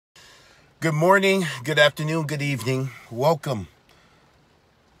Good morning, good afternoon, good evening. Welcome,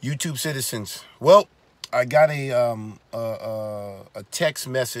 YouTube citizens. Well, I got a text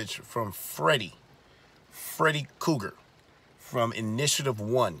message from Freddie Cougar from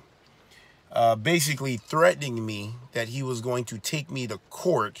InitiativeOne, basically threatening me that he was going to take me to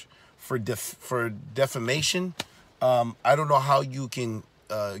court for defamation. I don't know how you can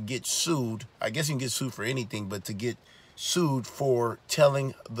get sued. I guess you can get sued for anything, but to get sued for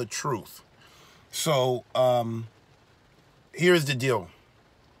telling the truth. So, here's the deal.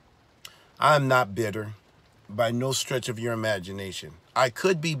 I'm not bitter by no stretch of your imagination. I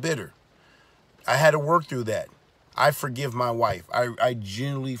could be bitter. I had to work through that. I forgive my wife. I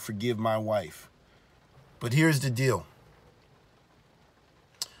genuinely forgive my wife. But here's the deal.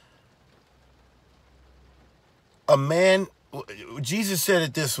 A man, Jesus said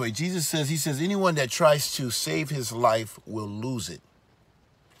it this way. He says, anyone that tries to save his life will lose it.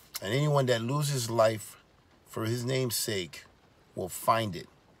 And anyone that loses life for his name's sake will find it.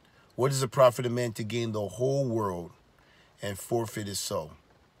 What is the profit of man to gain the whole world and forfeit his soul?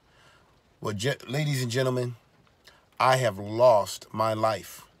 Well, ladies and gentlemen, I have lost my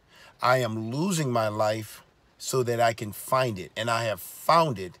life. I am losing my life so that I can find it. And I have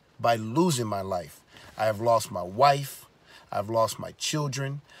found it by losing my life. I have lost my wife. I've lost my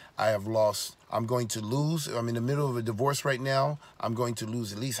children. I'm going to lose. I'm in the middle of a divorce right now. I'm going to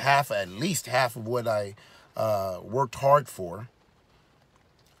lose at least half of what I worked hard for.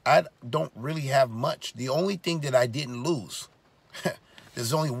 I don't really have much. The only thing that I didn't lose,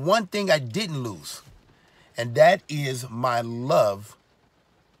 there's only one thing I didn't lose, and that is my love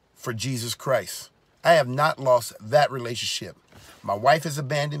for Jesus Christ. I have not lost that relationship. My wife has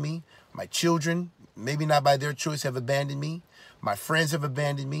abandoned me. My children, maybe not by their choice, have abandoned me. My friends have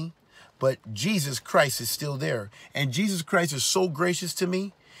abandoned me, but Jesus Christ is still there. And Jesus Christ is so gracious to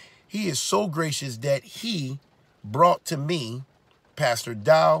me. He is so gracious that he brought to me Pastor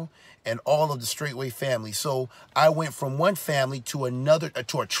Dow and all of the Straightway family. So I went from one family to another,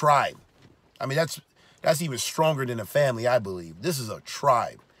 to a tribe. I mean, that's even stronger than a family, I believe. This is a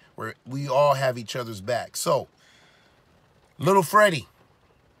tribe where we all have each other's back. So, little Freddie,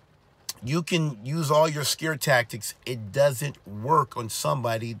 you can use all your scare tactics. It doesn't work on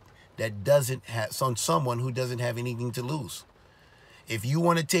somebody that doesn't have, on someone who doesn't have anything to lose. If you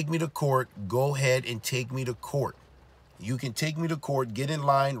want to take me to court, go ahead and take me to court. You can take me to court, get in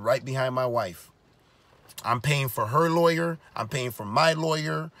line right behind my wife. I'm paying for her lawyer. I'm paying for my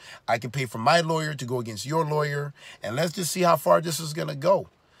lawyer. I can pay for my lawyer to go against your lawyer. And let's just see how far this is going to go.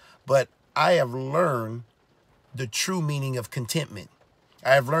 But I have learned the true meaning of contentment.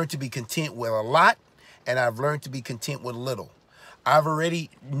 I have learned to be content with a lot, and I've learned to be content with little. I've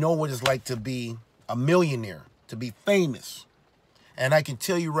already know what it's like to be a millionaire, to be famous. And I can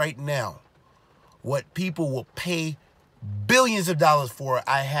tell you right now, what people will pay billions of dollars for,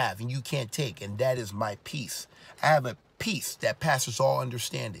 I have, and you can't take, and that is my peace. I have a peace that passes all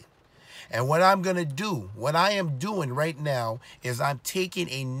understanding. And what I'm going to do, what I am doing right now, is I'm taking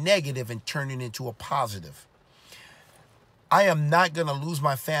a negative and turning it into a positive. I am not going to lose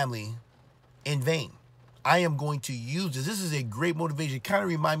my family in vain. I am going to use this. This is a great motivation. It kind of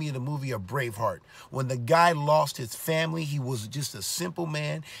reminds me of the movie of Braveheart. When the guy lost his family, he was just a simple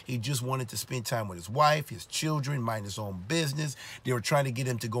man. He just wanted to spend time with his wife, his children, mind his own business. They were trying to get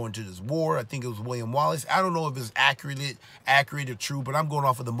him to go into this war. I think it was William Wallace. I don't know if it's accurate or true, but I'm going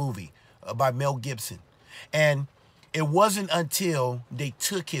off of the movie by Mel Gibson. And it wasn't until they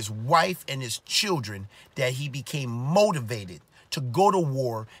took his wife and his children that he became motivated to go to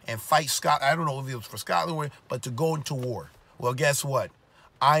war and fight Scotland. I don't know if it was for Scotland, but to go into war. Well, guess what?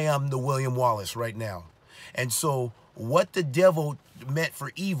 I am the William Wallace right now. And so what the devil meant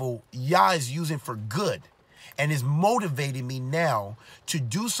for evil, Yah is using for good, and is motivating me now to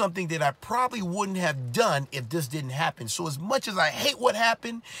do something that I probably wouldn't have done if this didn't happen. So as much as I hate what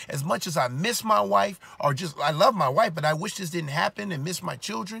happened, as much as I miss my wife, or just I love my wife, but I wish this didn't happen and miss my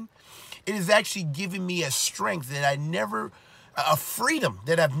children, it is actually giving me a strength that a freedom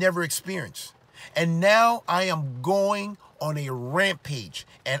that I've never experienced. And now I am going on a rampage,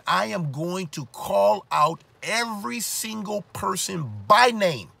 and I am going to call out every single person by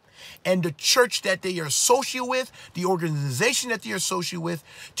name, and the church that they are associated with, the organization that they are associated with,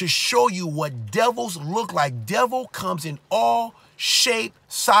 to show you what devils look like. Devil comes in all shape,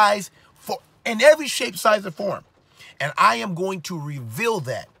 size, in every shape, size, and form. And I am going to reveal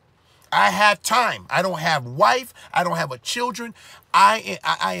that. I have time. I don't have wife. I don't have a children. I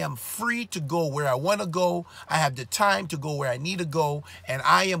am free to go where I want to go. I have the time to go where I need to go, and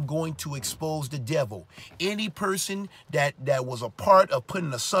I am going to expose the devil. Any person that was a part of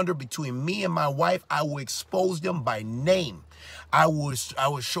putting asunder between me and my wife, I will expose them by name. I will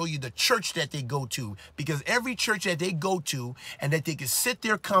show you the church that they go to, because every church that they go to and that they can sit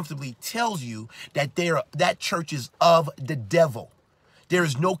there comfortably tells you that that church is of the devil. There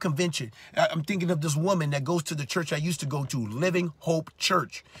is no convention. I'm thinking of this woman that goes to the church I used to go to, Living Hope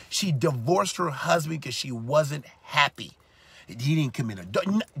Church. She divorced her husband because she wasn't happy. He didn't commit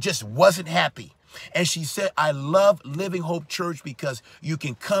adultery, just wasn't happy. And she said, I love Living Hope Church because you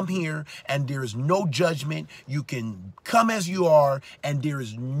can come here and there is no judgment. You can come as you are and there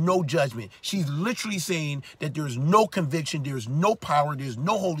is no judgment. She's literally saying that there is no conviction, there is no power, there's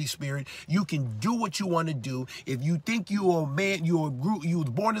no Holy Spirit. You can do what you want to do. If you think you are a man, you were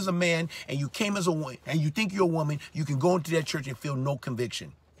born as a man and you came as a woman, and you think you're a woman, you can go into that church and feel no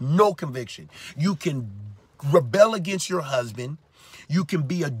conviction. No conviction. You can rebel against your husband. You can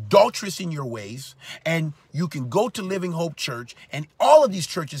be adulterous in your ways, and you can go to Living Hope Church and all of these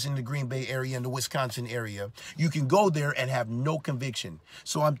churches in the Green Bay area and the Wisconsin area. You can go there and have no conviction.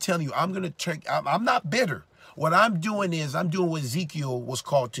 So I'm telling you, I'm going to check. I'm not bitter. What I'm doing is I'm doing what Ezekiel was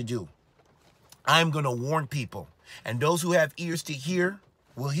called to do. I'm going to warn people, and those who have ears to hear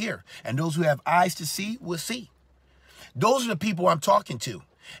will hear, and those who have eyes to see will see. Those are the people I'm talking to.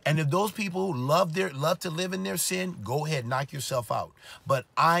 And if those people love to live in their sin, go ahead, knock yourself out. But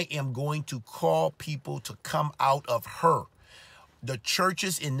I am going to call people to come out of her. The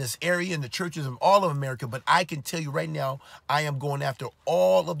churches in this area and the churches of all of America, but I can tell you right now, I am going after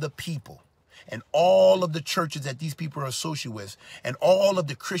all of the people and all of the churches that these people are associated with and all of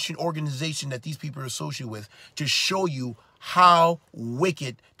the Christian organization that these people are associated with to show you how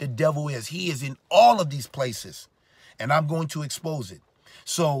wicked the devil is. He is in all of these places, and I'm going to expose it.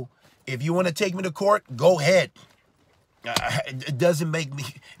 So if you want to take me to court, go ahead. It doesn't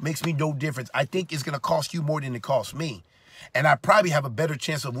makes me no difference. I think it's going to cost you more than it costs me. And I probably have a better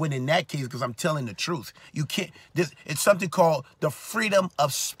chance of winning that case because I'm telling the truth. You can't, it's something called the freedom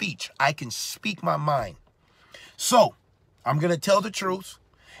of speech. I can speak my mind. So I'm going to tell the truth.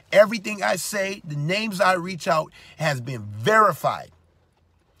 Everything I say, the names I reach out has been verified,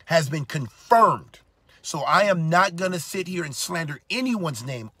 has been confirmed. So I am not going to sit here and slander anyone's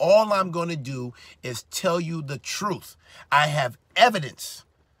name. All I'm going to do is tell you the truth. I have evidence.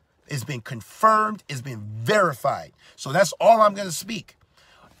 It's been confirmed. It's been verified. So that's all I'm going to speak.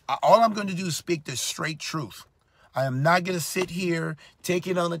 All I'm going to do is speak the straight truth. I am not going to sit here, take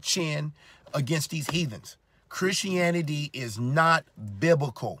it on the chin against these heathens. Christianity is not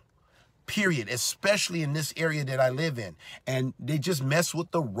biblical, period, especially in this area that I live in. And they just mess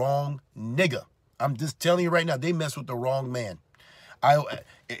with the wrong nigga. I'm just telling you right now, they mess with the wrong man. I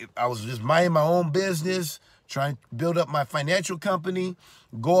was just minding my own business, trying to build up my financial company,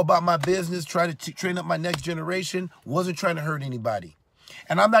 go about my business, try to train up my next generation. Wasn't trying to hurt anybody.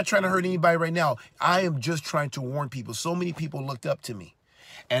 And I'm not trying to hurt anybody right now. I am just trying to warn people. So many people looked up to me.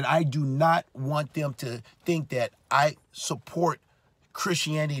 And I do not want them to think that I support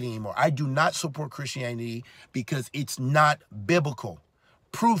Christianity anymore. I do not support Christianity because it's not biblical.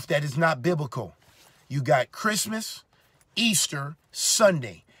 Proof that it's not biblical. You got Christmas, Easter,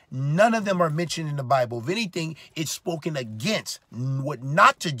 Sunday. None of them are mentioned in the Bible. If anything, it's spoken against what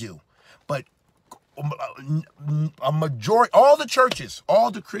not to do. But a majority, all the churches, all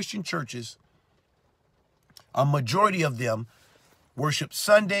the Christian churches, a majority of them worship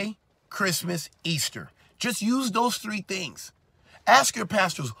Sunday, Christmas, Easter. Just use those three things. Ask your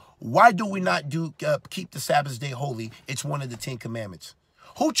pastors, why do we not keep the Sabbath day holy? It's one of the 10 commandments.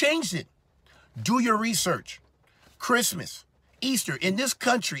 Who changed it? Do your research. Christmas, Easter. In this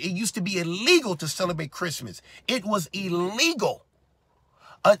country, it used to be illegal to celebrate Christmas. It was illegal.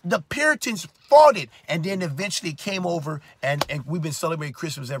 The Puritans fought it, and then eventually it came over, and we've been celebrating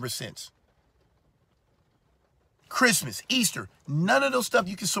Christmas ever since. Christmas, Easter, none of those stuff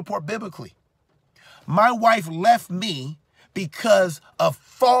you can support biblically. My wife left me because of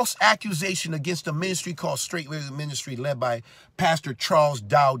false accusation against a ministry called Straightway Ministry led by Pastor Charles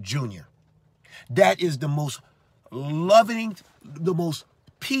Dowd Jr. That is the most loving, the most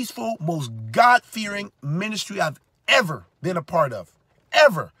peaceful, most God-fearing ministry I've ever been a part of.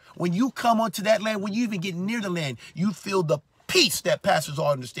 Ever. When you come onto that land, when you even get near the land, you feel the peace that pastors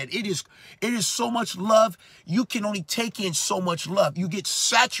all understand. It is so much love. You can only take in so much love. You get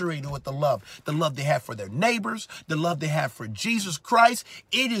saturated with the love they have for their neighbors, the love they have for Jesus Christ.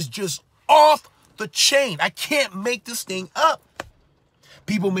 It is just off the chain. I can't make this thing up.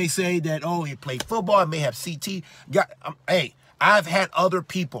 People may say that, oh, he played football, I may have CT. Hey, I've had other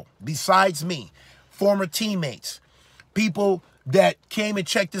people besides me, former teammates, people that came and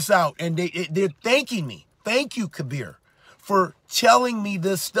checked this out, and they're thanking me. Thank you, Kabir, for telling me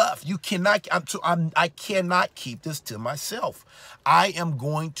this stuff. You cannot, I cannot keep this to myself. I am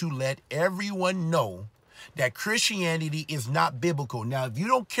going to let everyone know that Christianity is not biblical. Now, if you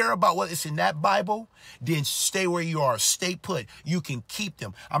don't care about what is in that Bible, then stay where you are. Stay put. You can keep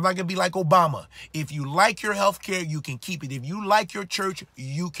them. I'm not going to be like Obama. If you like your health care, you can keep it. If you like your church,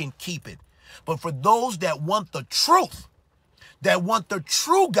 you can keep it. But for those that want the truth, that want the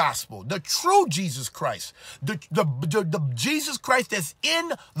true gospel, the true Jesus Christ, the Jesus Christ that's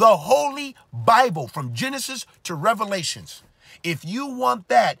in the Holy Bible from Genesis to Revelations. If you want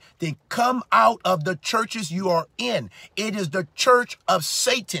that, then come out of the churches you are in. It is the church of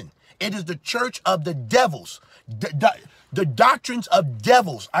Satan. It is the church of the devils, the doctrines of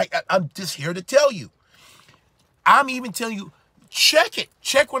devils. I'm just here to tell you. I'm even telling you, check it.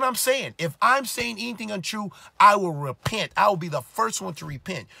 Check what I'm saying. If I'm saying anything untrue, I will repent. I will be the first one to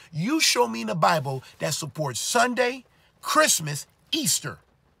repent. You show me in the Bible that supports Sunday, Christmas, Easter.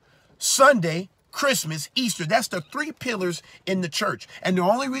 Sunday, Christmas, Easter. That's the three pillars in the church. And the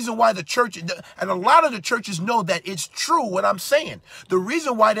only reason why the church, and a lot of the churches know that it's true what I'm saying. The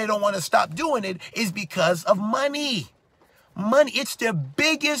reason why they don't want to stop doing it is because of money. Money, it's their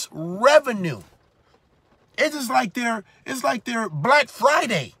biggest revenue. It's like their Black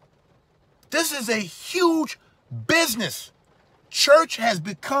Friday. This is a huge business. Church has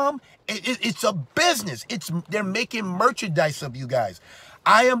become, it's a business. They're making merchandise of you guys.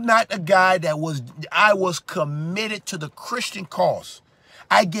 I am not a guy I was committed to the Christian cause.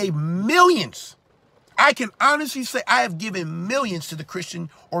 I gave millions. I can honestly say I have given millions to the Christian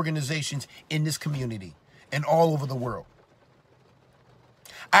organizations in this community and all over the world.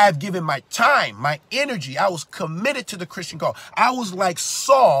 I have given my time, my energy. I was committed to the Christian cause. I was like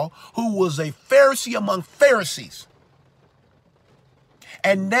Saul, who was a Pharisee among Pharisees.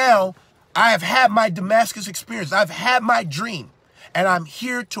 And now I have had my Damascus experience. I've had my dream. And I'm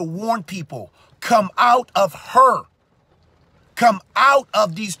here to warn people, come out of her. Come out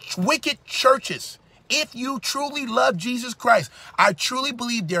of these wicked churches. If you truly love Jesus Christ, I truly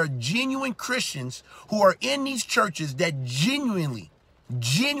believe there are genuine Christians who are in these churches that genuinely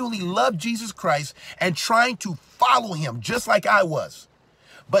love Jesus Christ and trying to follow him just like I was.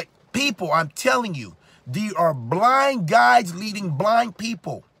 But people, I'm telling you, they are blind guides leading blind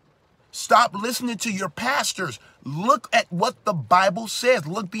people. Stop listening to your pastors. Look at what the Bible says.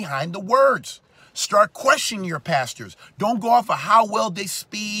 Look behind the words. Start questioning your pastors. Don't go off of how well they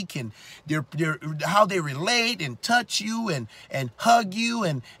speak and how they relate and touch you and hug you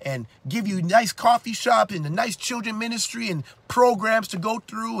and give you nice coffee shops and a nice children ministry and programs to go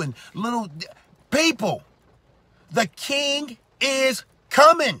through and little people. The king is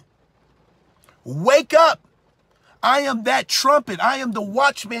coming. Wake up. I am that trumpet. I am the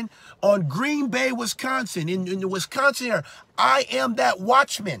watchman on Green Bay, Wisconsin, in the Wisconsin area. I am that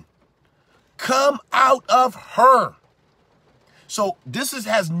watchman. Come out of her. So this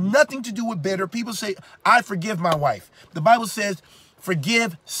has nothing to do with bitter. People say, I forgive my wife. The Bible says,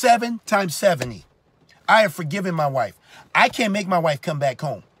 forgive 7 times 70. I have forgiven my wife. I can't make my wife come back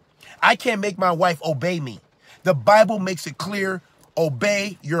home. I can't make my wife obey me. The Bible makes it clear,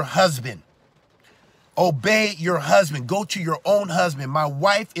 obey your husband. Obey your husband. Go to your own husband. My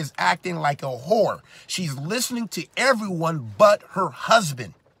wife is acting like a whore. She's listening to everyone but her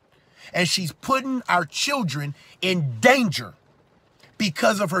husband. And she's putting our children in danger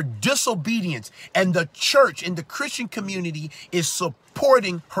because of her disobedience. And the church and the Christian community is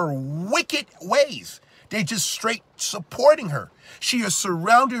supporting her wicked ways. They just straight supporting her. She has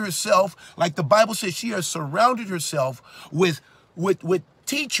surrounded herself, like the Bible says, she has surrounded herself with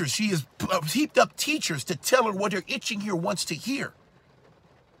teachers. She has heaped up teachers to tell her what her itching ear wants to hear.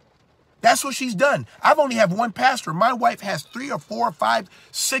 That's what she's done. I've only have one pastor. My wife has 3 or 4 or 5,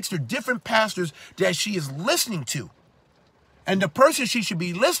 6 different pastors that she is listening to. And the person she should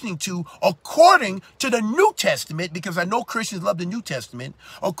be listening to, according to the New Testament, because I know Christians love the New Testament,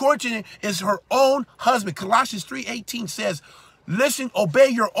 according to it, is her own husband. Colossians 3:18 says, listen, obey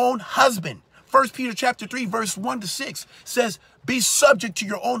your own husband. 1 Peter chapter 3, verse 1 to 6 says, be subject to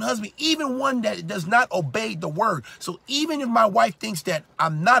your own husband, even one that does not obey the word. So even if my wife thinks that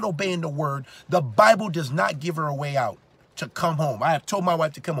I'm not obeying the word, the Bible does not give her a way out to come home. I have told my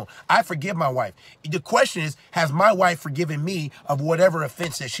wife to come home. I forgive my wife. The question is, has my wife forgiven me of whatever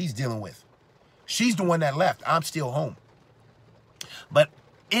offense that she's dealing with? She's the one that left. I'm still home. But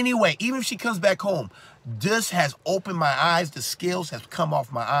anyway, even if she comes back home, This has opened my eyes. The scales have come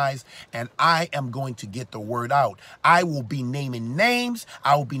off my eyes, and I am going to get the word out. I will be naming names.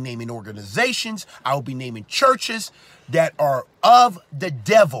 I will be naming organizations. I will be naming churches that are of the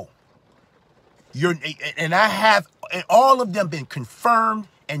devil. And all of them been confirmed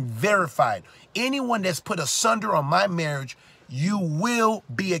and verified. Anyone that's put asunder on my marriage, you will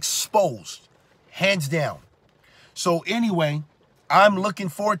be exposed, hands down. So anyway, I'm looking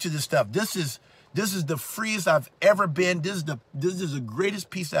forward to this stuff. This is the freest I've ever been. This is the greatest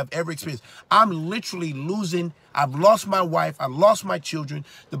peace I've ever experienced. I'm literally losing. I've lost my wife. I've lost my children.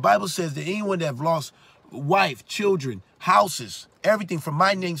 The Bible says that anyone that have lost wife, children, houses, everything for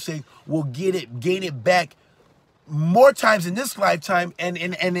my name's sake will gain it back more times in this lifetime and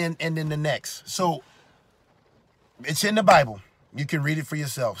in the next. So it's in the Bible. You can read it for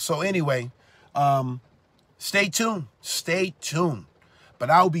yourself. So anyway, stay tuned. Stay tuned. But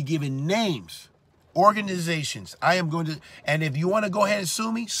I will be giving names, organizations. I am going to, and if you want to go ahead and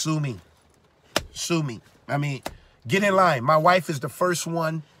sue me, sue me. Sue me. I mean, get in line. My wife is the first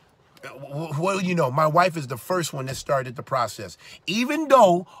one. Well, you know, my wife is the first one that started the process. Even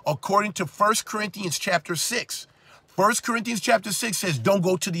though, according to 1 Corinthians chapter 6, 1 Corinthians chapter 6 says, don't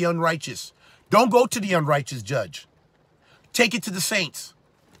go to the unrighteous. Don't go to the unrighteous judge. Take it to the saints.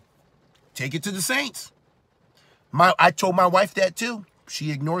 Take it to the saints. I told my wife that too.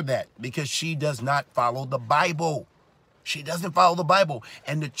 She ignored that because she does not follow the Bible. She doesn't follow the Bible.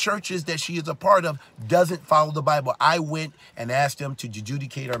 And the churches that she is a part of doesn't follow the Bible. I went and asked them to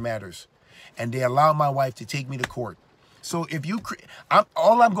adjudicate our matters. And they allowed my wife to take me to court. So if you,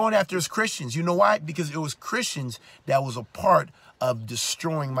 all I'm going after is Christians. You know why? Because it was Christians that was a part of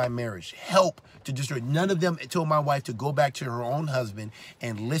destroying my marriage. Help to destroy. None of them told my wife to go back to her own husband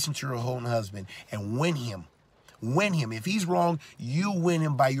and listen to her own husband and win him. Win him. If he's wrong, you win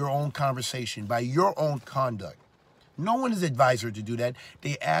him by your own conversation, by your own conduct. No one has advised her to do that.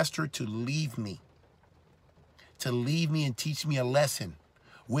 They asked her to leave me and teach me a lesson.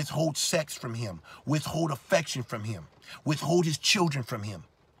 Withhold sex from him. Withhold affection from him. Withhold his children from him.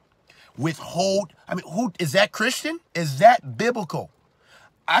 Withhold, I mean, who is that Christian? Is that biblical?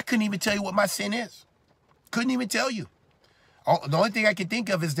 I couldn't even tell you what my sin is. Couldn't even tell you. The only thing I can think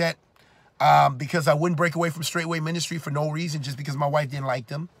of is that because I wouldn't break away from straightway ministry for no reason, just because my wife didn't like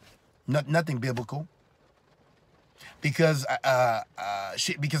them. Nothing biblical. Because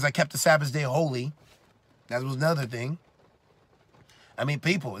because I kept the Sabbath day holy. That was another thing. I mean,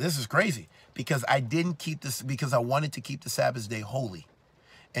 people, this is crazy. Because I didn't keep this, because I wanted to keep the Sabbath day holy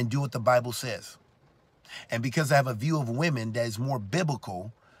and do what the Bible says. And because I have a view of women that is more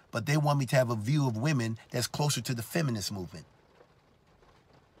biblical, but they want me to have a view of women that's closer to the feminist movement.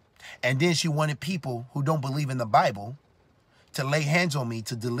 And then she wanted people who don't believe in the Bible to lay hands on me,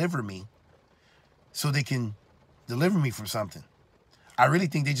 to deliver me, so they can deliver me from something. I really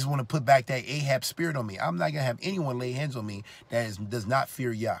think they just want to put back that Ahab spirit on me. I'm not going to have anyone lay hands on me that does not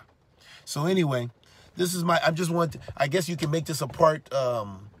fear Yah. So anyway, this is I guess you can make this a part,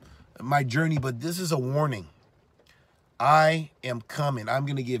 my journey, but this is a warning. I am coming. I'm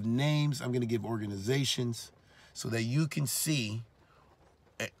going to give names. I'm going to give organizations so that you can see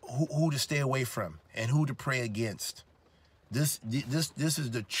who to stay away from and who to pray against. This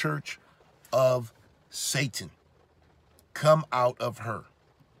is the church of Satan. Come out of her.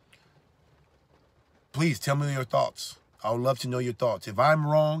 Please tell me your thoughts. I would love to know your thoughts. If I'm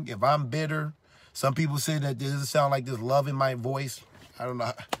wrong, if I'm bitter, some people say that this doesn't sound like there's love in my voice. I don't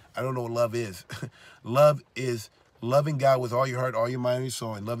know. I don't know what love is. Love is loving God with all your heart, all your mind, and your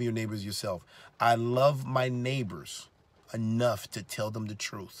soul, and loving your neighbors yourself. I love my neighbors enough to tell them the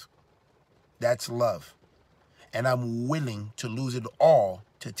truth. That's love. And I'm willing to lose it all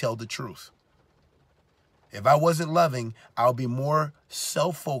to tell the truth. If I wasn't loving, I'll be more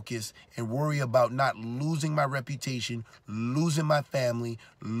self-focused and worry about not losing my reputation, losing my family,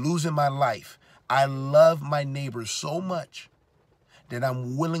 losing my life. I love my neighbors so much that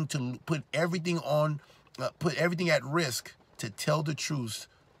I'm willing to put everything at risk to tell the truth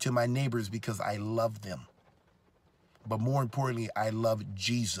to my neighbors because I love them. But more importantly, I love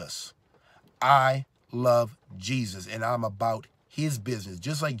Jesus. I love Jesus, and I'm about his business.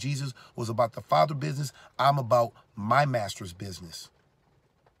 Just like Jesus was about the Father's business, I'm about my master's business.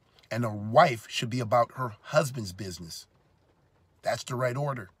 And a wife should be about her husband's business. That's the right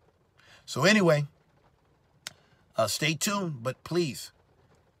order. So anyway, stay tuned, but please,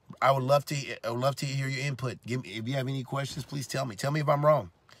 I would love to hear your input. If you have any questions, please tell me. Tell me if I'm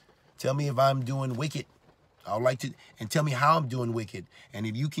wrong. Tell me if I'm doing wicked. I would like to, and tell me how I'm doing wicked. And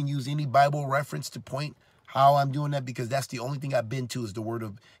if you can use any Bible reference to point How I'm doing that? Because that's the only thing I've been to is the word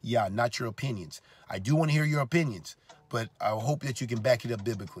of Yah, not your opinions. I do want to hear your opinions, but I hope that you can back it up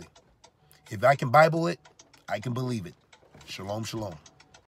biblically. If I can Bible it, I can believe it. Shalom, shalom.